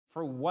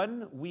For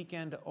one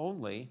weekend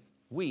only,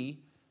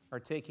 we are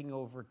taking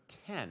over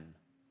 10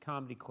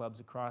 comedy clubs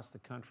across the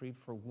country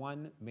for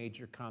one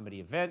major comedy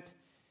event.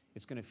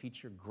 It's going to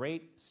feature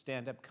great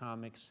stand-up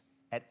comics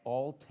at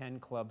all 10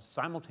 clubs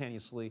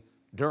simultaneously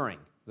during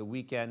the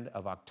weekend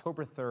of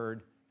October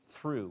 3rd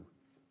through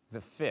the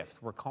 5th.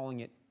 We're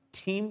calling it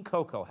Team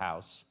Coco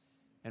House.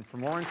 And for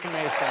more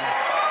information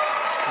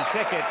and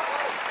tickets,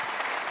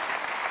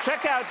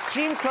 check out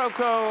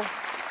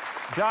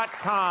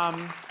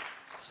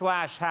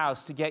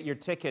teamcoco.com/house to get your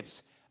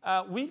tickets.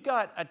 We've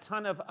got a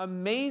ton of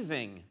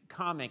amazing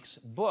comics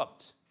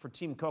booked for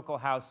Team Coco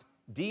House.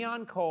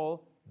 Dion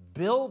Cole,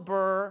 Bill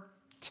Burr,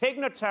 Tig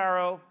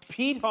Notaro,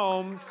 Pete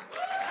Holmes,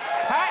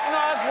 Patton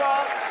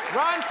Oswalt,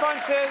 Ron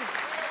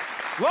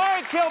Funches,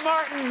 Laurie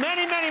Kilmartin,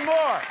 many, many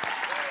more.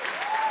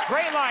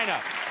 Great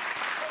lineup.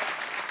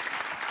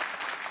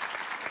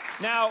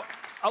 Now,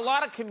 a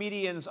lot of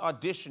comedians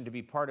auditioned to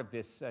be part of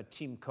this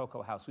Team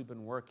Coco House. We've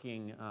been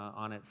working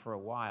on it for a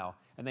while,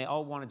 and they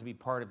all wanted to be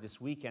part of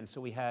this weekend, so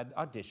we had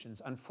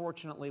auditions.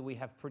 Unfortunately, we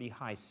have pretty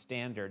high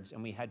standards,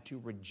 and we had to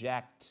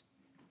reject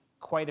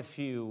quite a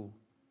few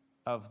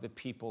of the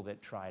people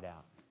that tried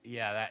out.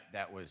 Yeah,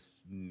 that was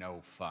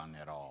no fun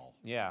at all.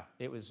 Yeah,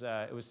 it was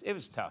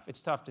tough. It's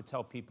tough to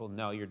tell people,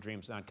 no, your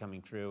dream's not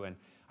coming true, and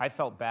I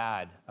felt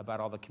bad about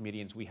all the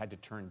comedians we had to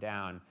turn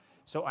down.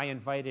 So I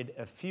invited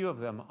a few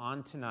of them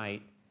on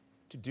tonight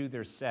to do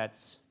their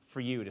sets for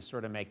you to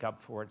sort of make up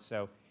for it.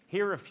 So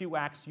here are a few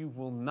acts you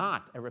will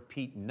not, I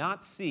repeat,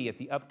 not see at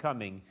the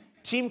upcoming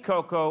Team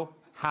Coco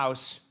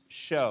House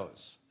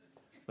shows.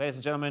 Ladies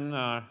and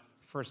gentlemen,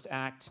 first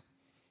act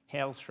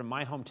hails from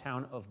my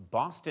hometown of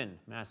Boston,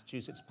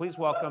 Massachusetts. Please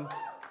welcome...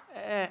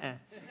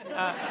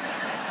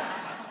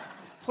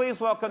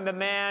 Please welcome the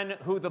man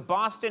who the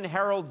Boston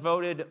Herald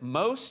voted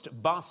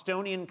most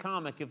Bostonian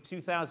comic of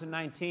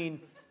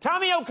 2019,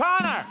 Tommy O'Connor.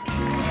 Oh,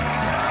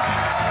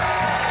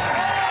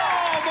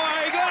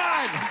 my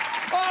God.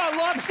 Oh,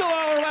 lobster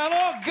all around.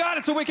 Oh, God,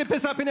 it's a wicked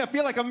piss up in here. I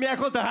feel like a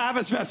miracle at the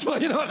Harvest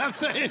Festival. You know what I'm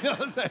saying? You know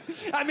what I'm saying?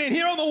 I mean,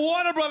 here on the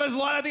Warner Brothers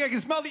lot, I think I can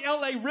smell the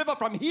L.A. River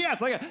from here.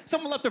 It's like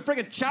someone left a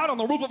friggin' chowder on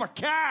the roof of a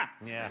car.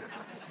 Yeah.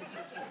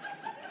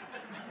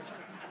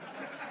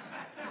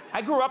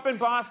 I grew up in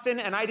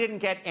Boston, and I didn't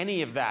get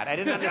any of that. I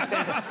didn't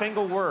understand a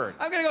single word.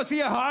 I'm going to go see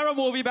a horror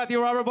movie about the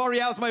Aurora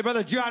Borealis with my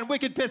brother John.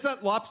 Wicked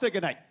pisser, lobster,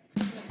 good night.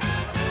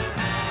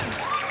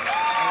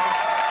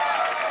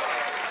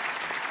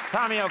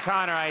 Tommy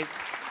O'Connor,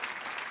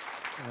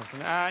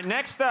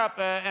 next up,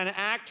 an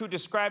act who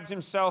describes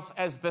himself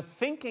as the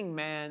thinking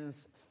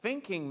man's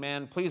thinking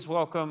man. Please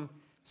welcome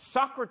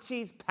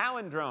Socrates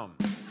Palindrome.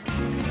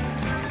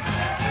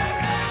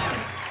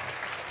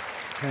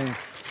 Thanks.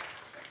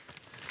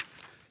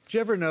 Did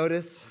you ever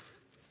notice?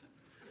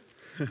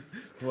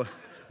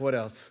 What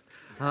else?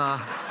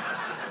 I'm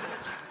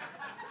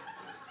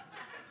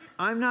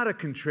not a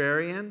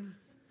contrarian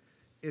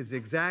is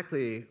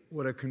exactly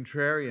what a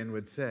contrarian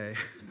would say.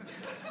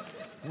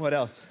 What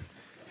else?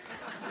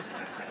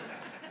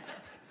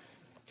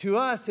 To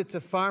us, it's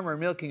a farmer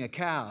milking a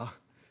cow.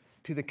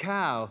 To the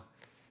cow,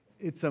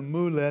 it's a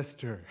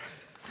molester.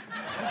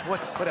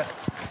 What else?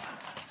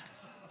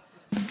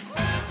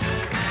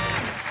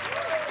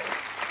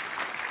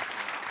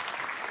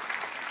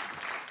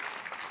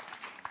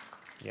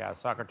 Yeah,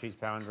 Socrates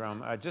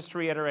Palindrome. Just to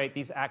reiterate,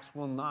 these acts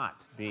will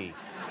not be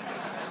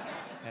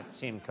at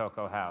Team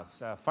Coco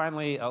House.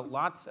 Finally,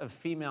 lots of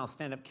female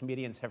stand-up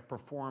comedians have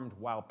performed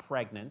while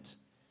pregnant.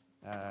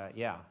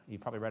 Yeah, you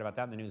probably read about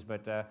that in the news,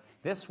 but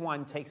this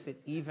one takes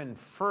it even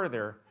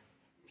further.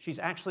 She's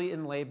actually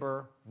in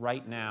labor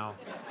right now.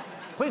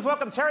 Please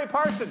welcome Terry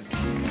Parsons.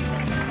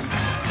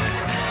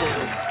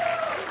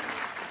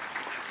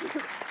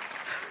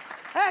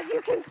 As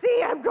you can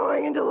see, I'm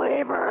going into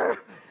labor.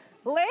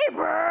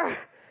 Labor?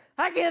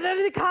 I get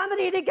into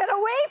comedy to get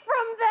away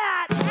from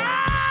that.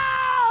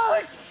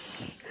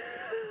 Ouch!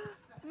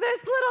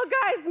 This little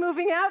guy's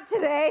moving out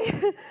today,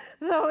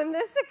 though in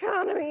this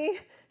economy,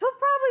 he'll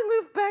probably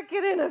move back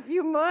in a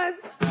few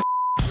months.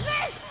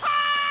 This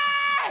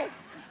hurts!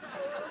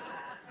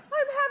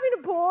 I'm having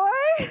a boy.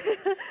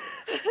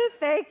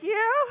 Thank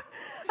you.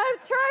 I'm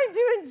trying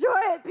to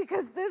enjoy it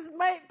because this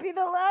might be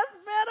the last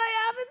man I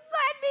have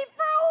inside me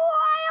for a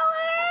while.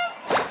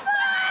 It's fun!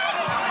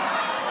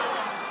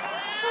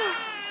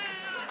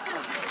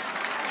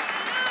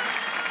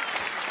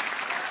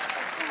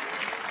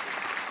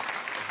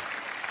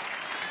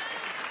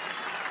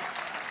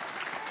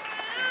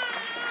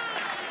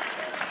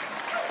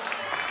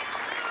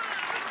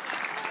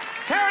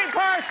 Terry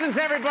Parsons,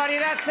 everybody,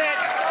 that's it.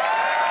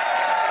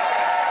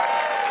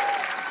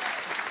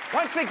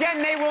 Once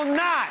again, they will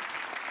not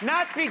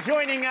be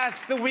joining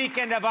us the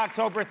weekend of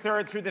October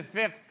 3rd through the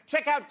 5th.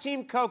 Check out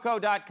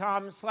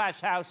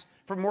teamcoco.com/house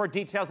for more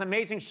details.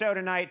 Amazing show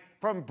tonight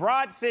from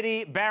Broad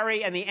City,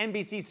 Barry, and the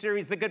NBC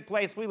series The Good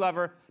Place. We love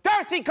her.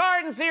 Darcy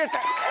Carden's here.